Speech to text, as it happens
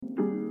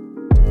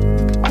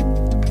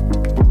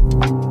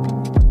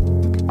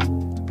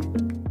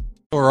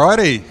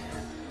Alrighty.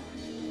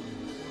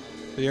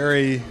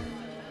 Very,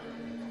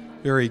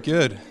 very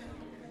good.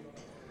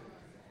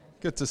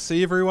 Good to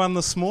see everyone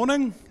this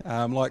morning.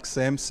 Like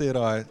Sam said,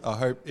 I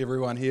hope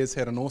everyone here has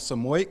had an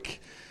awesome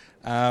week.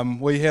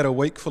 We had a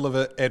week full of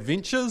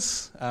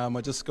adventures. I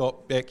just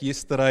got back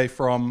yesterday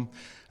from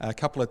a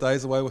couple of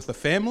days away with the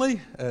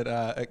family.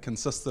 It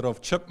consisted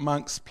of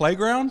Chipmunks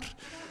Playground,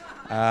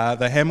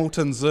 the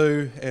Hamilton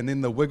Zoo, and then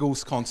the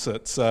Wiggles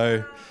concert.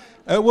 So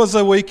it was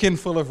a weekend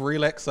full of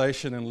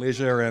relaxation and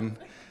leisure, and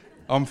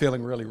I'm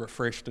feeling really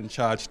refreshed and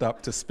charged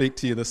up to speak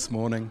to you this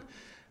morning.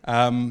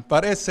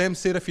 But as Sam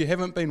said, if you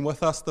haven't been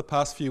with us the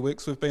past few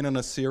weeks, we've been in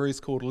a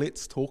series called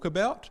Let's Talk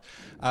About.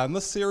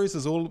 This series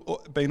has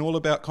been all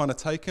about kind of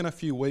taking a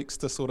few weeks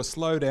to sort of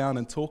slow down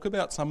and talk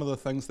about some of the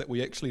things that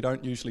we actually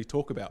don't usually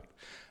talk about.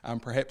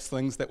 Perhaps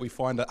things that we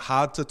find it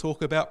hard to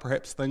talk about,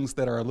 perhaps things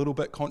that are a little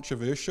bit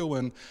controversial,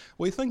 and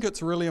we think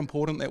it's really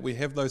important that we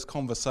have those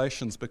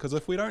conversations, because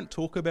if we don't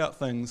talk about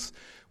things,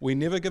 we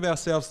never give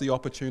ourselves the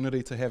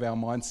opportunity to have our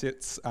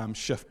mindsets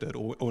shifted,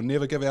 or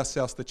never give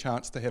ourselves the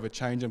chance to have a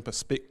change in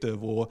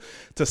perspective or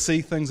to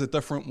see things a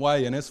different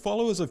way. And as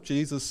followers of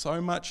Jesus, so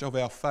much of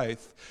our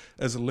faith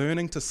is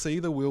learning to see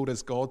the world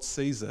as God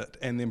sees it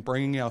and then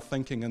bringing our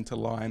thinking into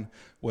line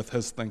with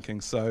His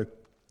thinking. So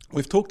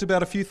we've talked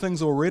about a few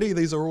things already.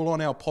 These are all on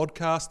our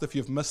podcast if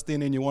you've missed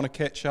any and you want to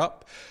catch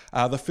up.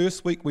 The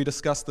first week we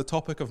discussed the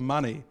topic of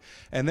money,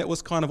 and that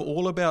was kind of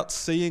all about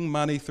seeing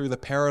money through the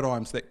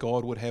paradigms that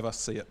God would have us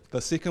see it. The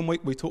second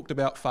week we talked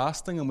about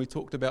fasting, and we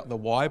talked about the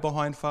why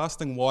behind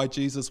fasting, why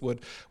Jesus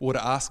would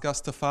ask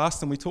us to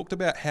fast, and we talked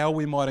about how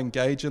we might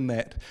engage in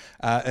that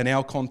in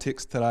our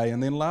context today.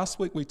 And then last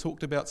week we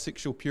talked about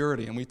sexual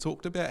purity, and we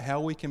talked about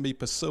how we can be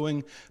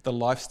pursuing the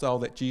lifestyle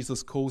that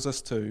Jesus calls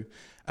us to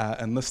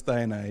in this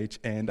day and age.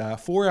 And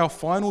for our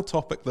final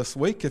topic this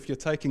week, if you're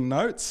taking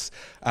notes,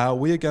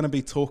 we are going to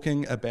be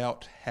talking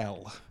about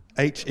hell.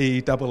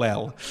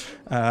 H-E-L-L.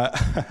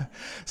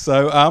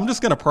 So I'm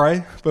just going to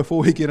pray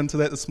before we get into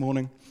that this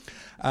morning.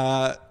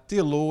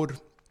 Dear Lord,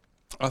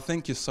 I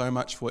thank you so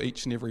much for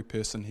each and every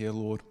person here,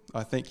 Lord.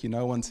 I thank you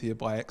no one's here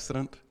by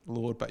accident,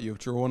 Lord, but you've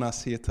drawn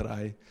us here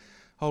today.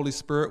 Holy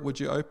Spirit, would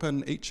you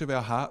open each of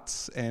our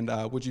hearts, and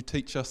would you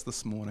teach us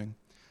this morning?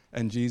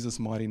 In Jesus'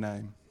 mighty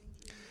name.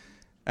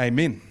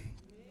 Amen.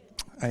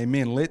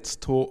 Amen. Let's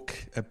talk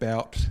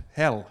about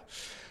hell.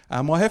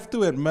 I have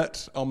to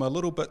admit I'm a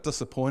little bit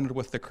disappointed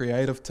with the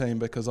creative team,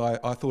 because I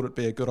thought it'd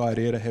be a good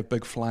idea to have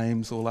big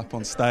flames all up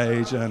on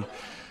stage and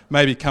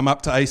maybe come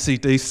up to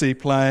AC/DC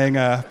playing,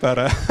 but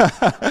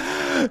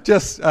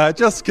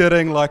just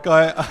kidding. Like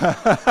I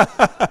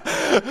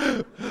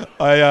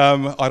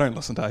don't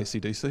listen to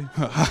AC/DC.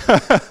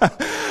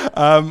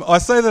 I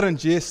say that in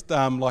jest,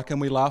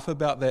 and we laugh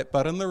about that,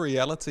 but in the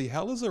reality,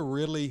 hell is a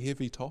really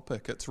heavy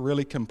topic. It's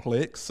really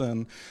complex,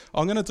 and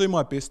I'm going to do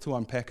my best to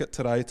unpack it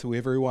today to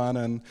everyone.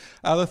 And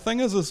the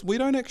thing is we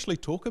don't actually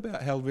talk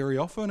about hell very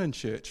often in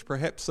church.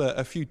 Perhaps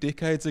a few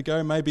decades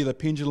ago, maybe the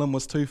pendulum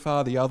was too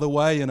far the other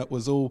way, and it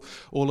was all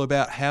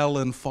about hell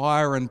and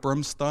fire and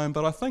brimstone.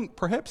 But I think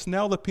perhaps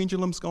now the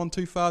pendulum's gone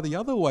too far the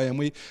other way, and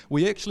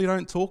we actually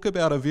don't talk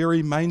about a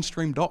very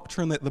mainstream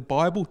doctrine that the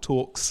Bible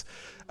talks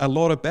a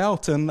lot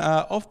about. And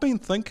I've been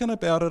thinking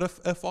about it.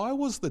 If I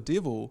was the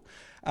devil,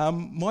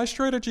 my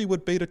strategy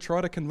would be to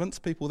try to convince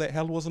people that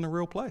hell wasn't a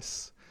real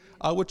place.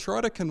 I would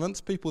try to convince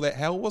people that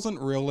hell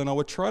wasn't real, and I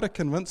would try to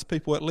convince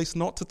people at least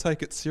not to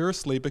take it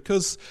seriously,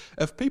 because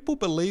if people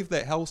believe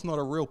that hell's not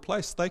a real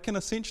place, they can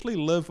essentially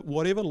live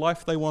whatever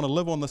life they want to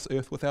live on this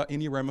earth without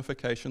any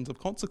ramifications of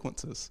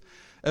consequences.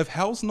 If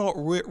hell's not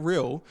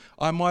real,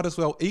 I might as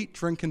well eat,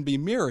 drink, and be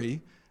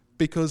merry,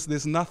 because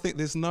there's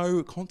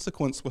no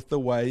consequence with the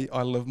way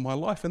I live my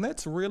life. And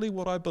that's really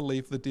what I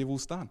believe the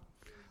devil's done.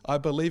 I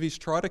believe he's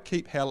tried to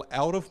keep hell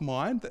out of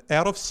mind,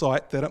 out of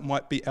sight, that it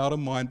might be out of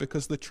mind,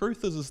 because the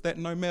truth is that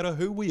no matter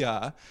who we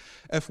are,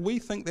 if we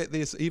think that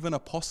there's even a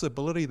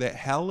possibility that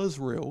hell is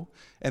real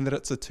and that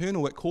it's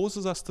eternal, it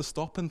causes us to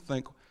stop and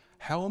think,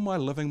 how am I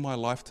living my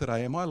life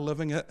today? Am I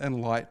living it in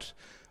light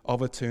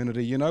of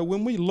eternity? You know,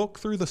 when we look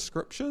through the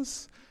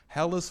scriptures,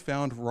 hell is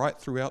found right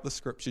throughout the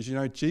scriptures. You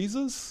know,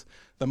 Jesus,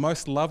 the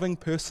most loving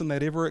person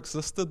that ever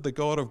existed, the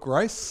God of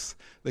grace,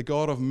 the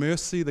God of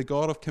mercy, the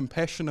God of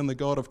compassion, and the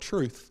God of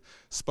truth,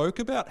 spoke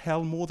about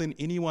hell more than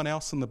anyone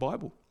else in the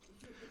Bible.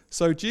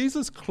 So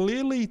Jesus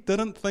clearly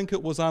didn't think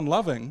it was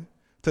unloving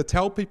to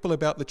tell people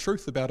about the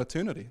truth about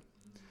eternity.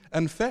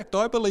 In fact,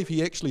 I believe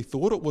he actually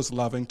thought it was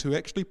loving to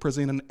actually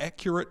present an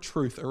accurate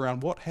truth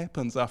around what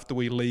happens after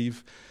we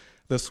leave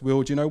this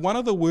world. You know, one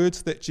of the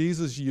words that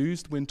Jesus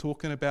used when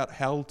talking about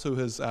hell to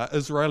his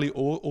Israeli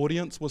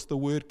audience was the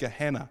word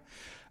Gehenna.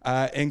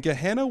 And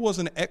Gehenna was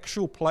an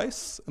actual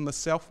place in the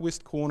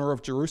southwest corner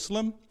of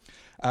Jerusalem,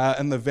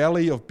 in the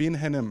valley of Ben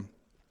Hinnom.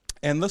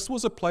 And this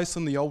was a place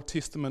in the Old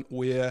Testament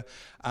where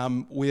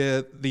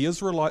the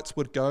Israelites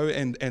would go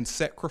and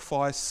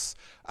sacrifice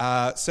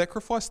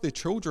their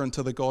children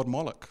to the god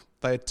Moloch.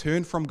 They had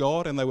turned from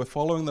God and they were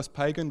following this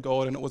pagan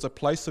god, and it was a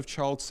place of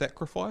child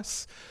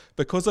sacrifice.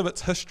 Because of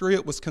its history,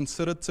 it was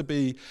considered to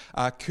be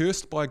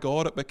cursed by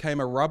God. It became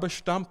a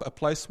rubbish dump, a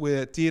place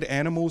where dead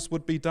animals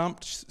would be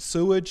dumped,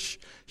 sewage,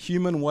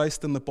 human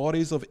waste, and the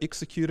bodies of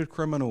executed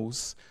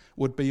criminals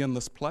would be in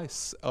this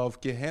place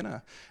of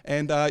Gehenna.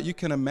 And you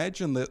can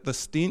imagine that the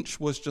stench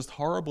was just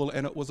horrible,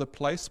 and it was a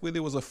place where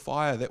there was a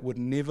fire that would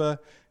never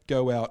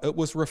go out. It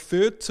was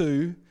referred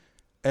to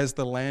as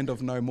the land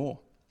of no more.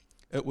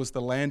 It was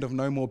the land of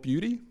no more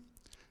beauty.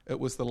 It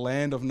was the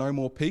land of no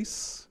more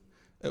peace.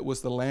 It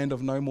was the land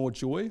of no more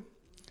joy.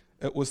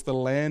 It was the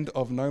land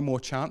of no more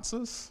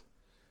chances.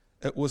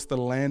 It was the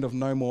land of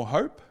no more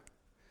hope.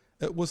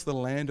 It was the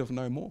land of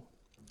no more.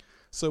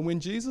 So when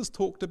Jesus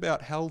talked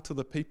about hell to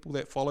the people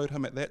that followed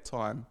him at that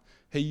time,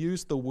 he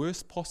used the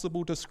worst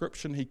possible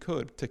description he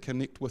could to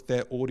connect with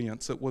that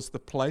audience. It was the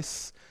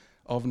place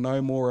of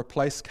no more, a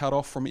place cut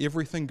off from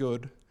everything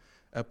good,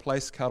 a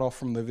place cut off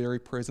from the very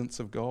presence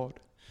of God.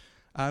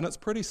 And it's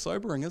pretty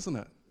sobering, isn't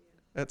it?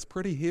 It's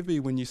pretty heavy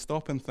when you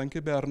stop and think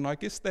about it. And I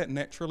guess that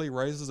naturally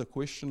raises a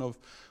question of,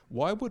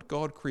 why would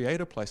God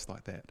create a place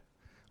like that?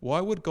 Why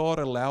would God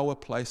allow a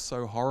place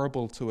so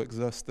horrible to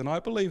exist? And I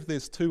believe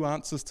there's two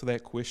answers to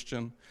that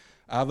question.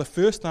 The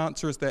first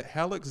answer is that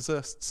hell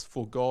exists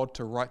for God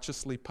to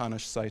righteously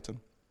punish Satan.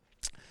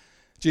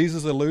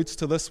 Jesus alludes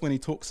to this when he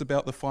talks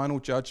about the final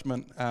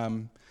judgment,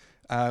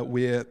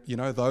 where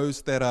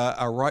those that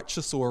are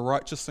righteous or are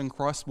righteous in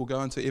Christ will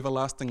go into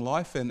everlasting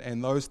life,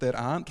 and those that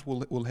aren't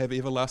will have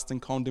everlasting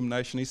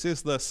condemnation. He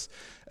says this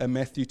in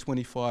Matthew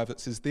 25. It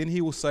says, "Then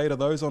he will say to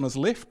those on his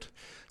left,"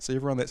 so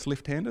everyone that's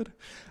left-handed,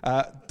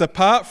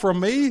 "Depart from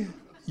me,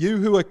 you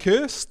who are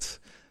cursed,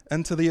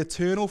 into the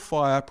eternal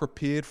fire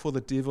prepared for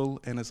the devil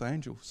and his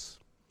angels."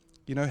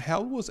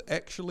 Hell was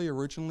actually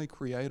originally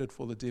created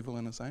for the devil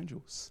and his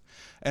angels.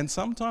 And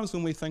sometimes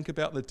when we think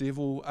about the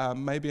devil,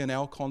 maybe in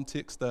our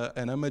context,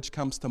 an image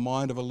comes to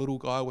mind of a little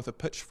guy with a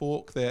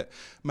pitchfork that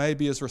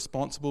maybe is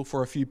responsible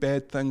for a few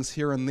bad things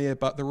here and there.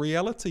 But the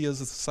reality is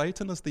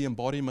Satan is the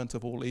embodiment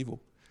of all evil.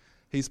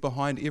 He's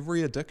behind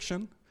every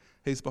addiction.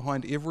 He's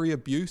behind every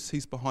abuse.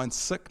 He's behind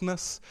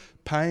sickness,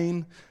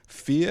 pain,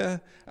 fear.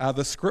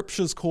 The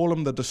scriptures call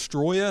him the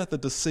destroyer, the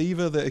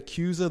deceiver, the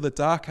accuser, the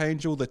dark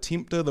angel, the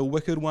tempter, the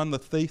wicked one, the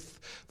thief,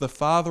 the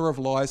father of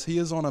lies. He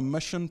is on a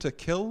mission to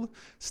kill,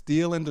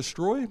 steal, and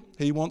destroy.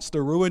 He wants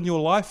to ruin your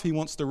life. He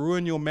wants to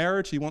ruin your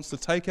marriage. He wants to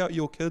take out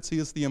your kids. He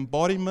is the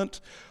embodiment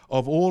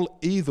of all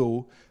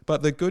evil.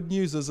 But the good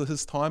news is that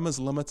his time is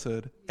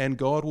limited, and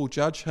God will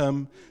judge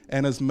him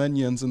and his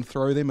minions and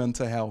throw them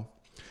into hell.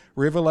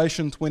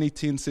 Revelation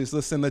 20:10 says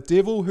this, "And the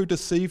devil who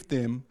deceived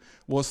them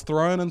was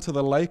thrown into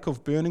the lake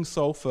of burning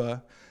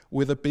sulfur,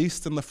 where the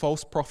beast and the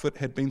false prophet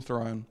had been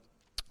thrown.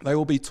 They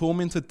will be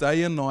tormented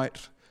day and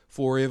night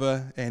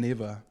forever and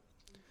ever."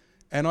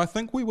 And I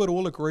think we would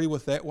all agree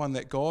with that one,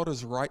 that God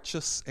is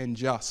righteous and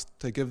just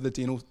to give the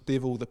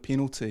devil the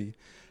penalty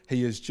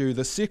he is due.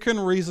 The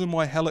second reason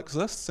why hell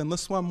exists, and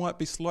this one might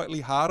be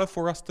slightly harder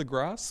for us to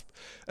grasp,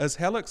 is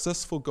hell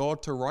exists for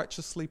God to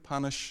righteously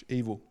punish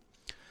evil.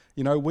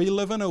 We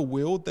live in a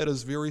world that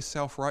is very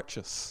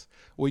self-righteous.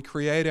 We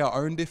create our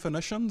own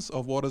definitions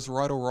of what is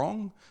right or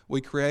wrong. We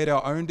create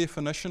our own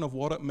definition of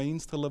what it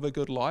means to live a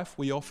good life.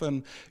 We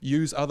often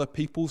use other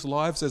people's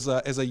lives as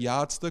a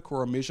yardstick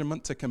or a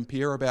measurement to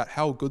compare about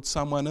how good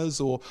someone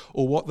is or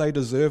what they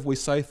deserve. We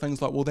say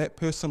things like, well, that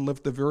person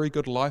lived a very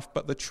good life.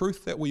 But the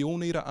truth that we all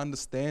need to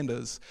understand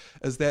is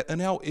that in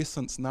our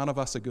essence, none of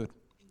us are good.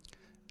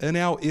 In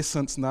our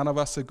essence, none of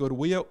us are good.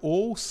 We are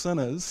all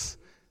sinners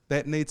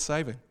that need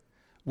saving.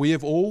 We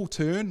have all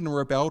turned and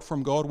rebelled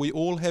from God. We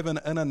all have an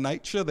inner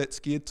nature that's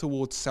geared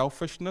towards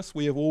selfishness.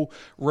 We have all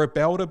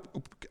rebelled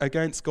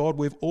against God.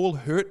 We've all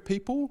hurt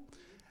people.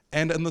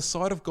 And in the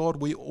sight of God,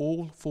 we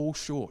all fall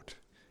short.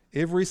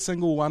 Every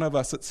single one of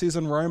us. It says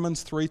in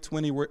Romans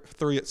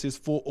 3:23, it says,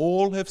 "For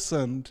all have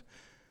sinned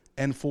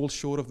and fall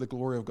short of the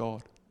glory of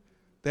God."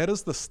 That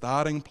is the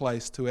starting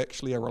place to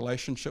actually a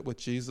relationship with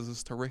Jesus,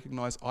 is to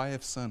recognize I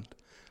have sinned.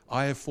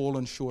 I have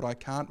fallen short. I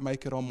can't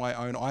make it on my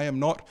own. I am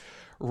not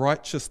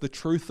righteous. The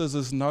truth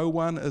is no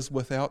one is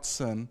without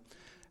sin.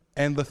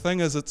 And the thing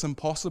is, it's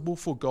impossible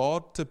for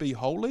God to be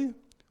holy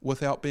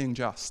without being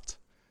just.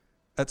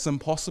 It's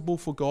impossible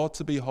for God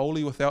to be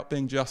holy without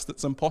being just.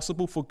 It's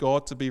impossible for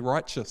God to be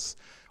righteous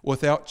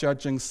without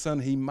judging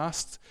sin. He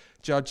must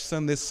judge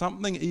sin. There's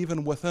something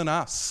even within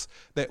us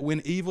that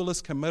when evil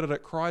is committed,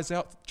 it cries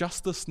out,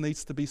 justice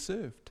needs to be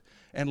served.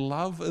 And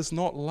love is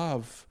not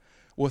love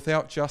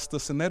without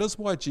justice. And that is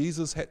why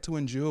Jesus had to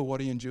endure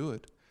what he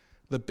endured.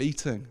 The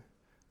beating,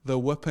 the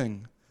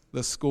whipping,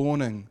 the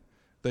scorning,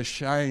 the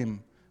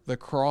shame, the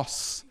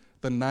cross,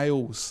 the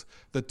nails,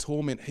 the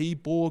torment. He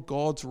bore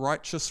God's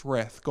righteous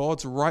wrath,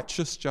 God's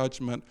righteous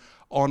judgment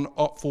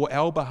for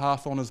our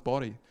behalf on his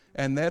body.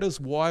 And that is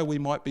why we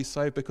might be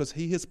saved, because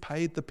he has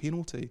paid the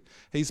penalty.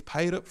 He's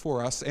paid it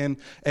for us. And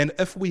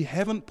if we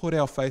haven't put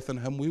our faith in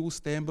him, we will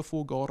stand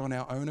before God on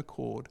our own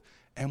accord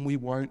and we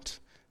won't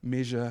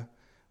measure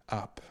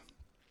up.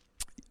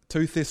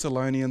 2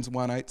 Thessalonians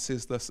 1:8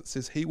 says this. It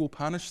says, He will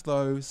punish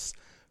those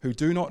who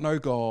do not know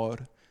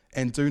God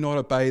and do not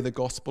obey the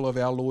gospel of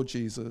our Lord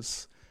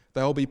Jesus.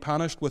 They will be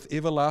punished with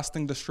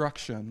everlasting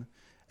destruction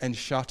and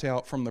shut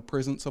out from the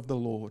presence of the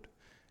Lord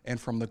and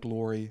from the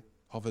glory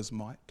of his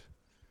might.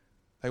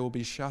 They will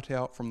be shut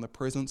out from the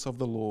presence of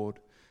the Lord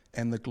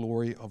and the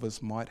glory of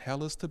his might.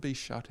 Hell is to be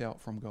shut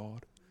out from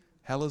God.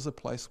 Hell is a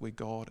place where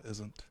God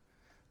isn't.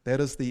 That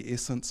is the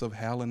essence of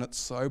hell, and it's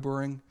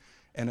sobering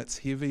and it's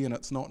heavy and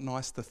it's not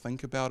nice to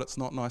think about, it's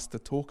not nice to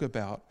talk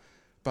about,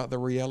 but the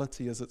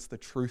reality is it's the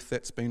truth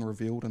that's been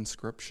revealed in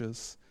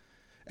scriptures.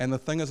 And the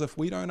thing is, if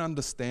we don't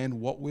understand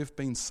what we've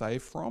been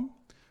saved from,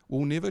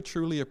 we'll never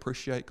truly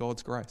appreciate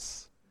God's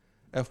grace.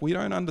 If we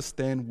don't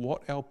understand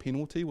what our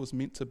penalty was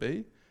meant to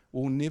be,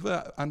 we'll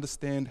never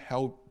understand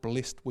how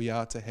blessed we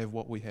are to have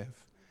what we have.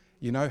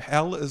 You know,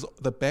 hell is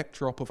the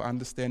backdrop of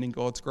understanding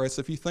God's grace.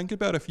 If you think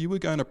about if you were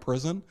going to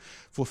prison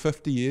for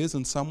 50 years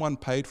and someone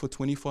paid for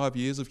 25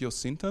 years of your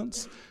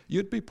sentence,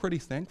 you'd be pretty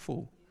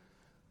thankful.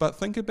 But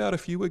think about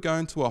if you were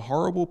going to a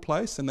horrible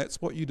place and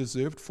that's what you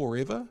deserved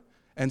forever,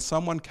 and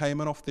someone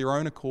came in off their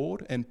own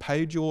accord and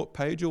paid your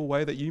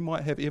way that you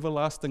might have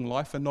everlasting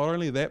life, and not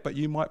only that, but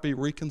you might be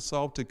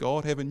reconciled to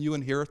God, have a new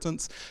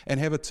inheritance, and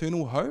have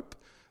eternal hope.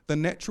 The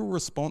natural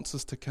response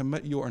is to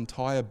commit your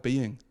entire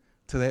being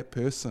to that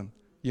person.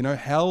 You know,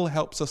 hell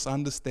helps us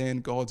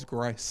understand God's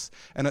grace.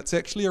 And it's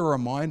actually a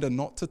reminder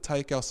not to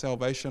take our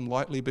salvation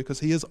lightly,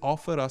 because he has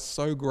offered us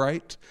so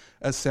great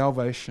a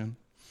salvation.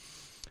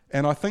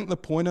 And I think the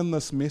point in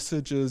this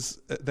message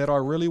is that I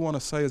really want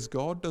to say is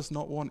God does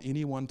not want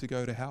anyone to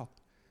go to hell.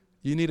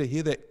 You need to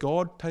hear that.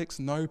 God takes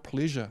no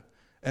pleasure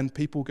in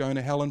people going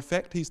to hell. In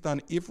fact, he's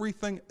done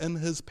everything in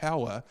his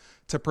power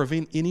to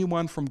prevent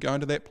anyone from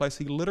going to that place.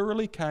 He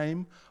literally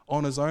came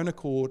on his own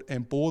accord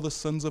and bore the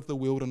sins of the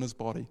world in his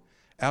body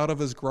out of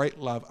his great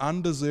love,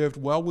 undeserved,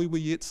 while we were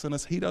yet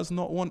sinners. He does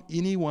not want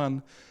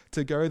anyone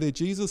to go there.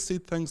 Jesus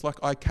said things like,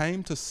 I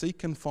came to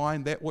seek and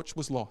find that which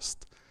was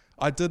lost.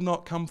 I did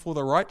not come for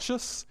the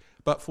righteous,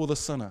 but for the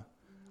sinner.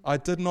 I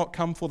did not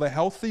come for the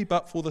healthy,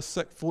 but for the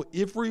sick. For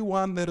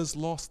everyone that is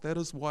lost, that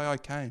is why I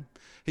came.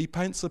 He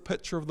paints a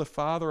picture of the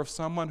father of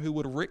someone who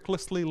would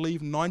recklessly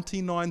leave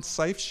 99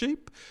 safe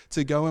sheep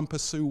to go and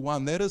pursue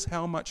one. That is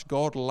how much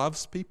God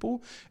loves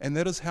people, and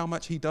that is how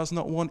much he does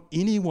not want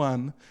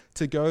anyone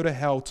to go to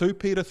hell. 2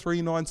 Peter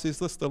 3:9 says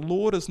this, the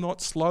Lord is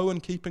not slow in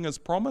keeping his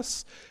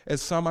promise,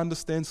 as some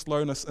understand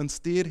slowness.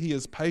 Instead, he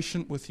is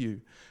patient with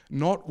you,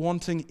 not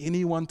wanting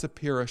anyone to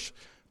perish,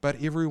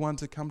 but everyone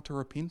to come to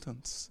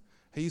repentance.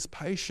 He's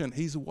patient.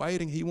 He's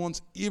waiting. He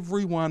wants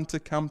everyone to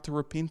come to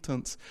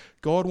repentance.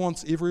 God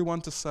wants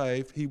everyone to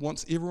save. He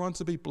wants everyone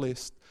to be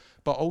blessed.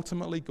 But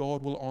ultimately,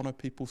 God will honor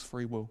people's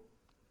free will.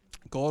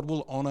 God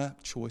will honor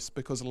choice,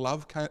 because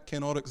love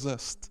cannot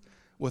exist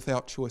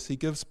without choice. He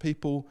gives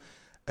people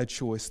a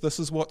choice. This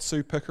is what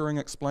Sue Pickering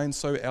explains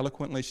so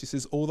eloquently. She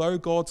says, although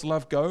God's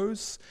love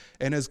goes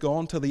and has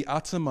gone to the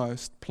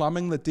uttermost,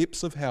 plumbing the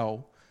depths of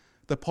hell,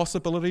 the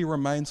possibility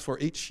remains for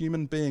each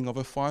human being of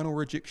a final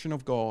rejection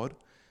of God,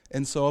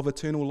 and so of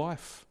eternal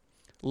life.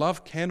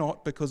 Love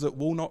cannot, because it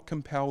will not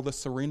compel the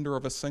surrender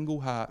of a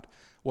single heart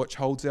which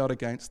holds out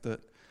against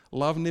it.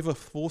 Love never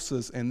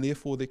forces, and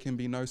therefore there can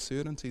be no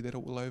certainty that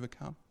it will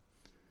overcome.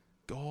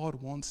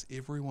 God wants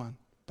everyone,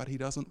 but he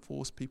doesn't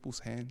force people's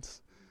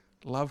hands.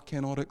 Love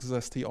cannot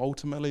exist. He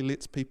ultimately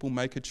lets people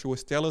make a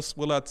choice. Dallas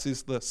Willard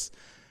says this,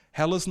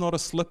 hell is not a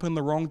slip in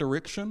the wrong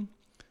direction.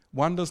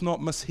 One does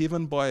not miss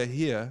heaven by a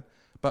hair,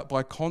 but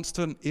by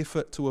constant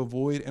effort to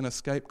avoid and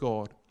escape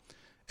God.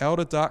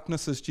 Outer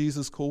darkness, as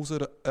Jesus calls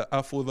it,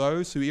 are for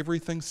those who,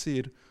 everything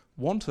said,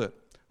 want it,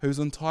 whose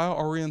entire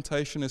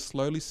orientation has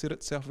slowly set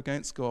itself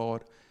against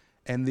God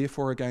and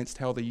therefore against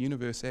how the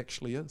universe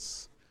actually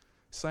is.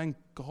 Saying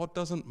God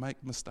doesn't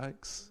make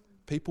mistakes.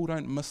 People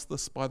don't miss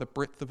this by the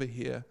breadth of a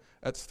hair.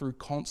 It's through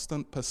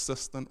constant,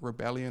 persistent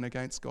rebellion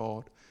against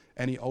God,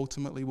 and he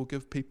ultimately will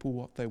give people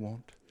what they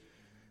want.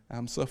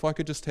 So if I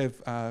could just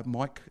have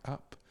Mike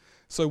up.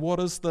 So what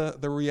is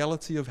the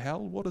reality of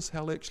hell? What is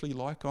hell actually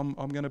like? I'm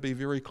going to be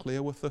very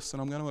clear with this,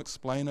 and I'm going to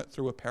explain it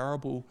through a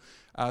parable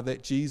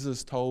that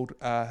Jesus told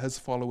his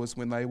followers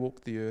when they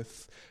walked the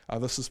earth.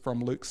 This is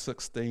from Luke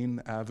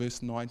 16,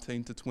 verse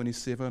 19 to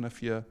 27.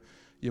 If you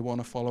want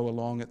to follow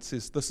along, it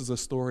says, this is a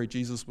story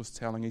Jesus was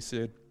telling. He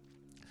said,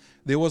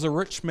 there was a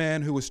rich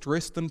man who was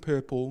dressed in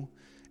purple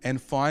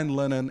and fine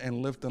linen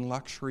and lived in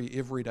luxury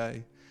every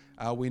day.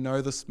 We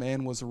know this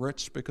man was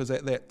rich because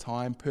at that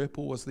time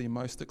purple was the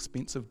most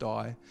expensive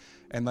dye,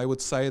 and they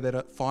would say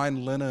that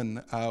fine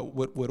linen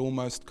would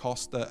almost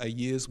cost a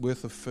year's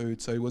worth of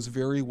food, so he was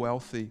very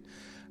wealthy.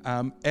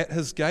 At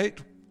his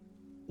gate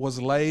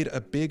was laid a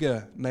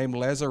beggar named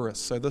Lazarus.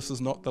 So this is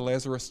not the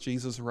Lazarus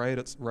Jesus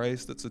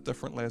raised, it's a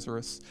different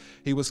Lazarus.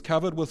 He was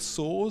covered with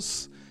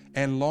sores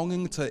and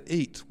longing to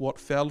eat what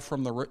fell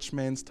from the rich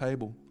man's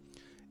table.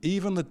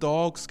 Even the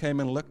dogs came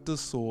and licked his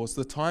sores.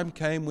 The time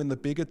came when the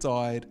beggar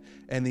died,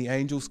 and the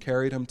angels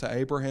carried him to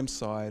Abraham's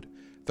side.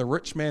 The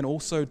rich man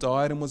also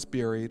died and was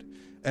buried.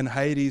 In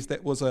Hades,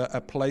 that was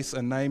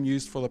a name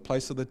used for the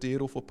place of the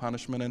dead or for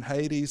punishment. In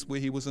Hades, where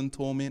he was in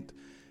torment,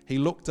 he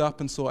looked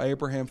up and saw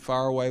Abraham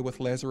far away with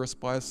Lazarus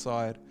by his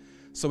side.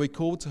 So he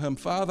called to him,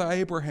 Father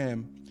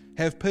Abraham,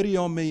 have pity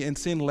on me and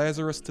send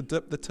Lazarus to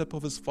dip the tip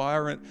of his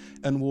fire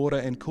in water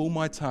and cool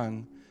my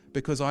tongue,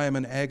 because I am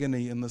in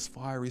agony in this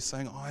fire. He's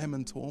saying, I am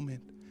in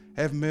torment.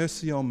 Have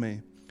mercy on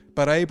me.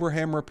 But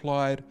Abraham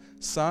replied,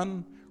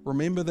 Son,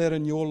 remember that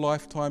in your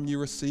lifetime you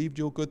received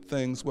your good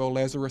things, while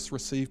Lazarus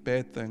received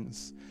bad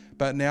things.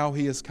 But now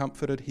he is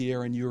comforted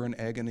here and you're in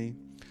agony.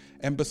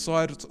 And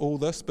besides all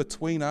this,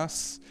 between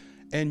us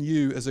and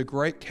you is a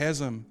great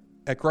chasm.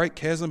 A great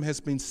chasm has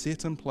been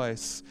set in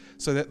place,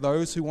 so that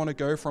those who want to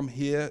go from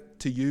here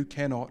to you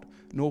cannot,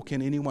 nor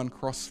can anyone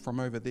cross from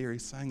over there.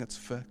 He's saying it's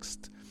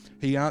fixed.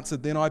 He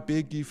answered, Then I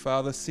beg you,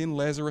 Father, send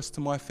Lazarus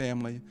to my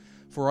family,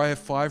 for I have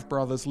 5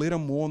 brothers. Let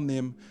him warn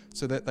them,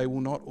 so that they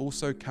will not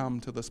also come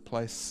to this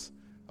place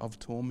of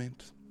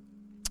torment.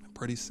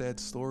 Pretty sad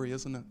story,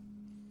 isn't it?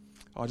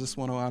 I just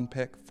want to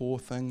unpack 4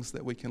 things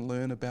that we can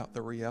learn about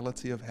the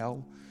reality of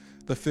hell.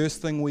 The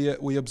first thing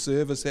we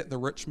observe is that the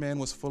rich man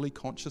was fully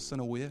conscious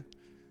and aware.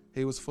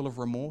 He was full of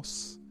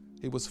remorse.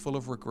 He was full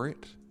of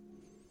regret.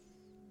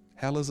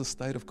 Hell is a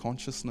state of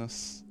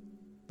consciousness.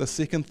 The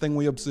second thing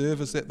we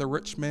observe is that the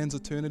rich man's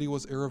eternity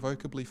was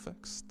irrevocably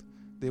fixed.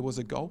 There was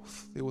a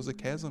gulf. There was a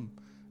chasm.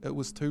 It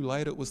was too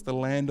late. It was the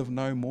land of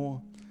no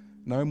more.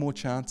 No more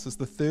chances.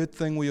 The third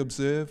thing we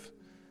observe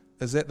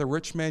is that the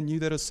rich man knew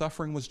that his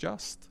suffering was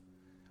just.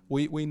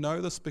 We know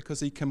this because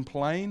he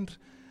complained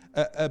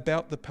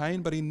about the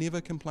pain, but he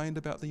never complained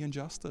about the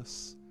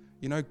injustice.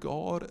 You know,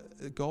 God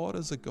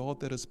is a God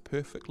that is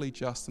perfectly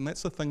just, and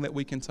that's the thing that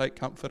we can take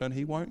comfort in.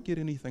 He won't get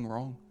anything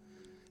wrong.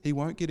 He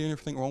won't get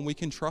anything wrong. We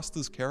can trust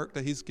his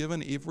character. He's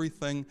given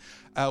everything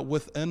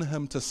within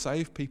him to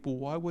save people.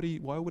 Why would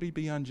he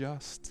be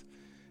unjust?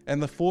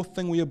 And the fourth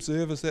thing we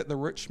observe is that the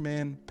rich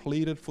man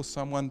pleaded for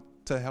someone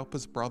to help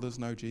his brothers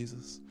know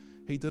Jesus.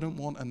 He didn't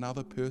want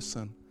another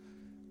person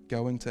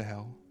going to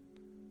hell.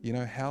 You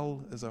know,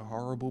 hell is a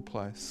horrible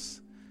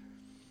place.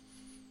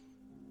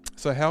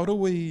 So how do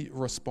we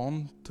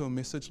respond to a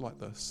message like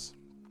this?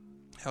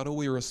 How do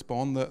we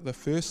respond? The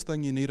first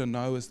thing you need to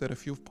know is that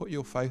if you've put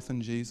your faith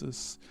in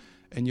Jesus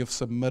and you've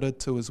submitted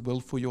to his will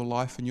for your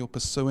life and you're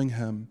pursuing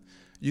him,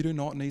 you do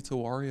not need to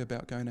worry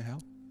about going to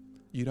hell.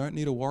 You don't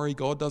need to worry.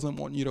 God doesn't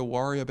want you to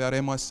worry about,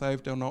 am I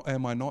saved or not?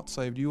 Am I not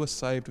saved? You are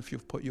saved if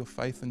you've put your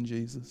faith in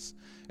Jesus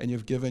and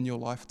you've given your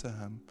life to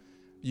him.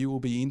 You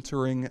will be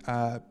entering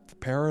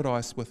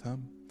paradise with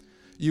him.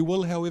 You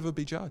will, however,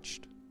 be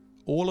judged.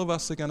 All of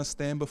us are going to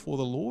stand before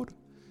the Lord,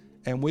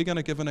 and we're going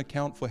to give an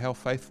account for how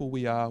faithful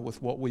we are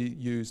with what we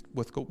used,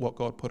 with what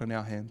God put in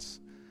our hands.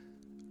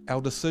 Our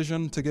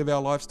decision to give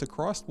our lives to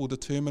Christ will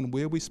determine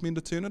where we spend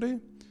eternity,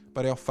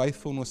 but our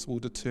faithfulness will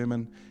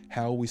determine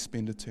how we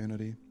spend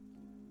eternity.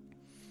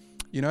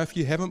 You know, if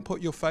you haven't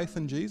put your faith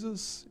in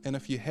Jesus, and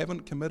if you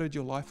haven't committed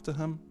your life to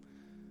him,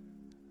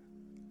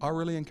 I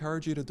really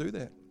encourage you to do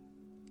that.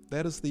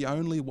 That is the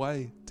only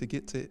way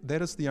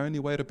that is the only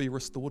way to be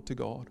restored to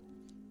God.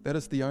 That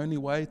is the only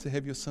way to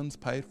have your sins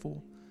paid for.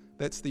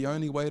 That's the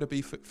only way to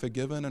be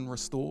forgiven and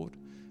restored.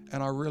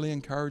 And I really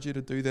encourage you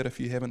to do that if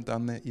you haven't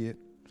done that yet.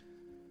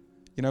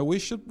 You know, we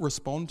should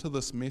respond to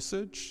this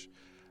message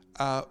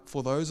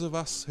for those of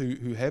us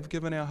who have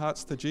given our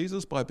hearts to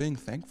Jesus by being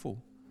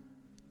thankful.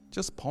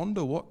 Just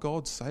ponder what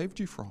God saved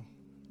you from,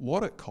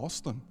 what it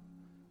cost him.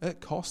 It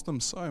cost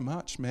him so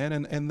much, man.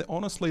 And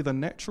honestly, the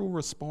natural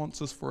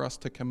response is for us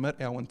to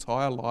commit our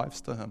entire lives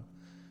to him.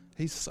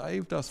 He's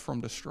saved us from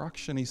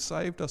destruction. He's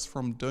saved us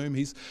from doom.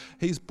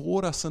 He's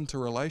brought us into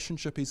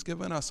relationship. He's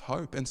given us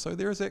hope. And so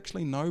there is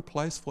actually no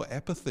place for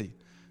apathy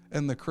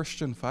in the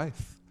Christian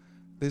faith.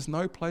 There's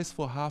no place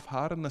for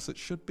half-heartedness. It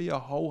should be a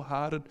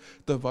wholehearted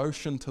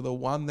devotion to the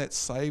one that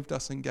saved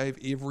us and gave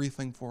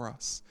everything for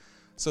us.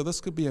 So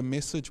this could be a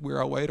message where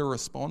our way to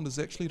respond is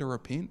actually to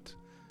repent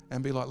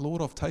and be like,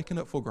 Lord, I've taken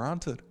it for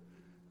granted.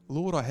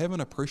 Lord, I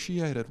haven't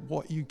appreciated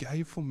what you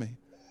gave for me.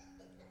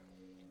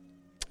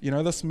 You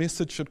know, this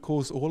message should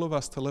cause all of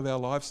us to live our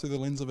lives through the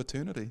lens of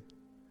eternity.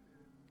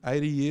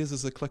 80 years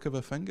is a click of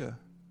a finger.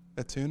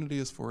 Eternity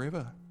is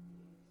forever.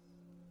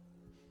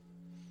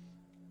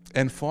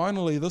 And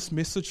finally, this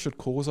message should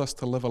cause us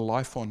to live a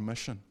life on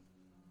mission.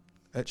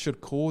 It should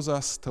cause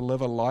us to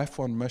live a life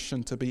on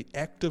mission, to be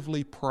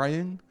actively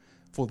praying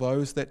for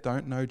those that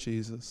don't know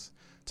Jesus,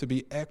 to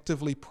be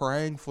actively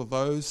praying for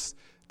those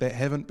that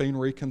haven't been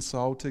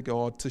reconciled to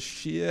God, to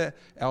share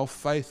our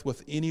faith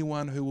with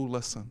anyone who will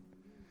listen,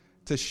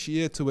 to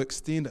share, to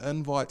extend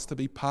invites, to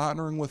be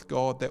partnering with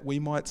God that we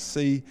might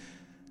see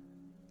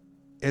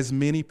as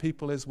many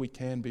people as we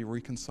can be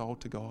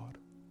reconciled to God.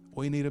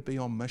 We need to be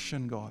on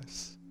mission,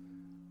 guys.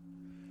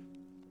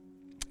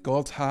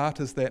 God's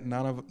heart is that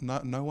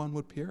no one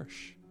would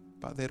perish,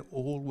 but that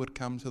all would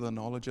come to the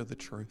knowledge of the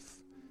truth.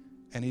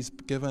 And he's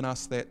given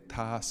us that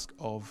task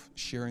of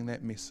sharing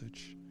that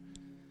message.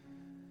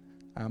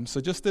 So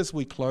just as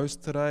we close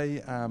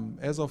today,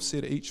 as I've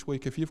said each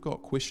week, if you've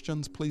got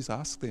questions, please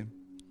ask them.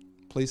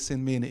 please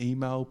send me an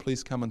email.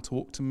 Please come and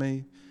talk to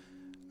me.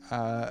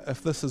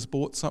 If this has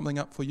brought something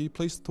up for you,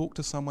 please talk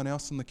to someone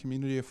else in the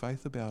community of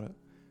faith about it.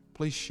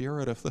 Please share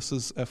it. If this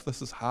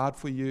is hard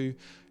for you,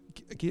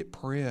 get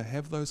prayer.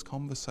 Have those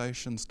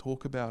conversations.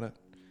 Talk about it.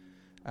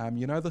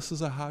 This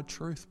is a hard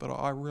truth, but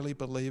I really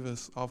believe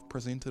I've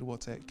presented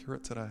what's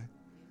accurate today.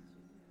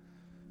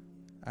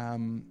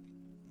 And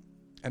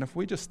if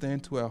we just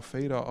stand to our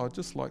feet, I'd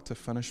just like to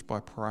finish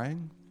by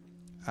praying.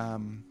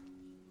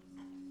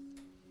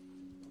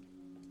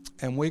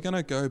 And we're going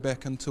to go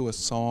back into a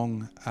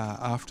song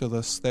after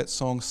this, that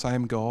song,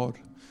 Same God.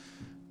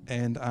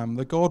 And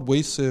the God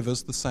we serve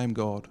is the same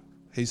God.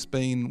 He's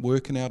been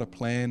working out a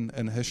plan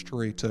in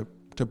history to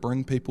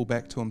bring people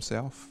back to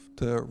himself,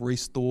 to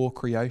restore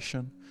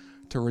creation,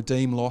 to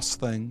redeem lost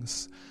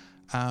things.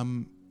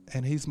 And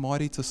he's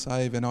mighty to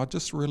save. And I'd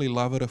just really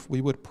love it if we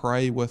would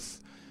pray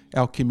with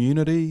our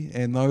community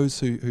and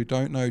those who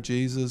don't know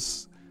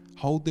Jesus,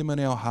 hold them in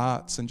our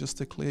hearts and just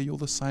declare you're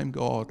the same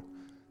God.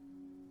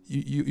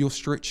 You're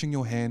stretching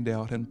your hand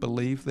out and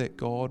believe that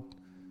God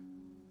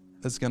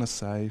is going to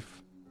save.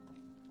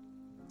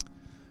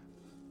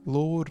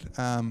 Lord,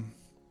 I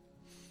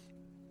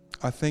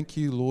thank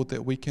you, Lord,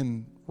 that we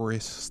can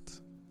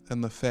rest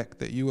in the fact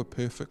that you are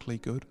perfectly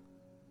good.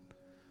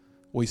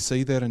 We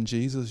see that in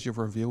Jesus. You've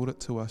revealed it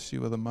to us.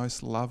 You are the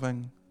most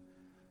loving,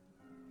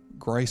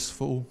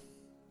 graceful,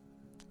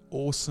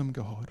 awesome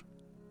God.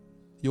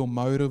 Your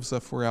motives are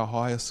for our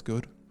highest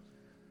good.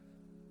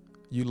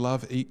 You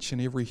love each and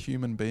every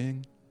human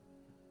being.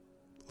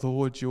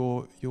 Lord,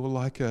 you're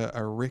like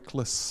a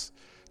reckless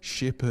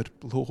shepherd,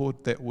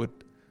 Lord, that would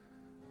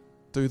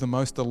do the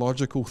most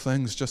illogical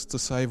things just to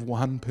save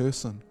one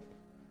person.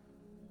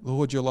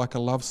 Lord, you're like a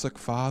lovesick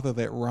father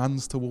that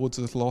runs towards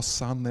his lost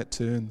son that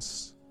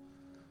turns.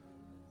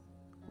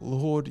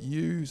 Lord,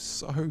 you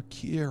so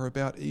care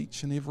about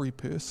each and every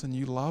person.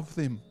 You love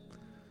them.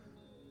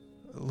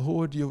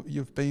 Lord,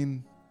 you've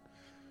been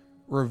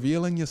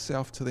revealing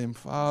yourself to them,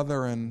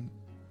 Father, and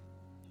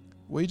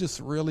we just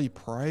really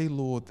pray,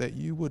 Lord, that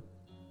you would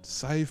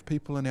save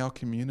people in our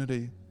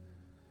community.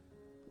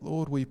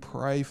 Lord, we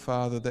pray,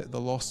 Father, that the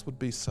lost would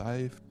be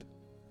saved.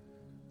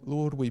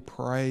 Lord, we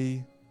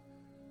pray,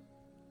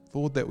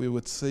 Lord, that we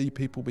would see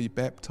people be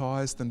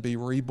baptized and be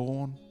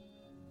reborn.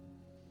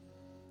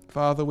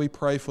 Father, we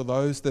pray for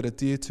those that are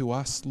dear to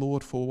us,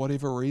 Lord, for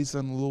whatever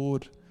reason,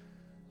 Lord,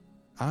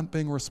 aren't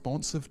being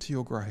responsive to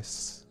your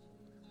grace.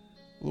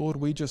 Lord,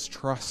 we just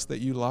trust that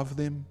you love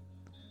them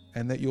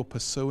and that you're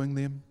pursuing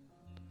them.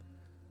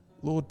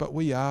 Lord, but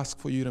we ask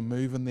for you to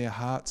move in their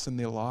hearts and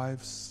their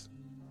lives.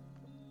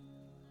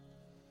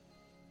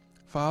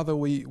 Father,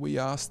 we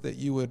ask that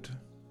you would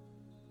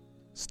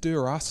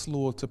stir us,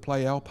 Lord, to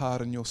play our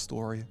part in your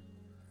story.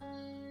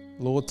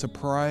 Lord, to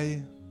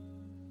pray.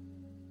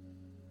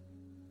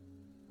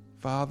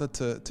 Father,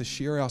 to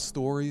share our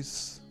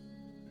stories.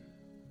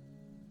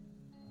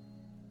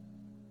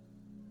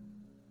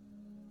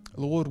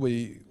 Lord,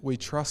 we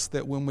trust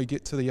that when we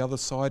get to the other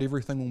side,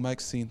 everything will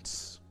make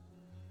sense.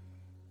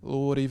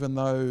 Lord, even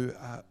though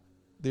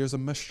there's a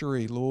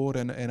mystery, Lord,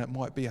 and it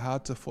might be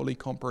hard to fully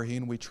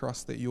comprehend, we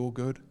trust that you're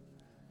good,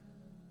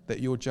 that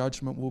your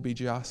judgment will be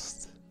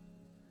just,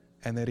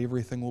 and that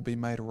everything will be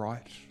made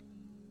right.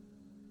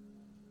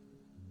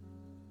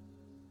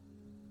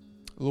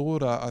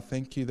 Lord, I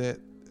thank you that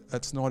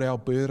it's not our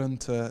burden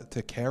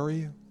to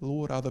carry,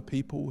 Lord, other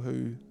people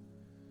who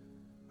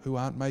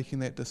aren't making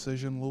that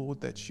decision, Lord.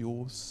 That's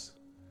yours.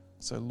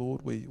 So,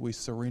 Lord, we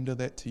surrender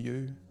that to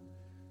you,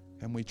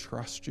 and we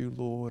trust you,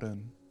 Lord,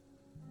 and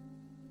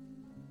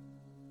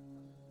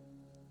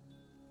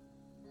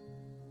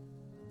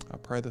I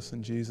pray this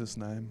in Jesus'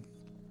 name.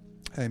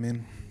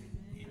 Amen.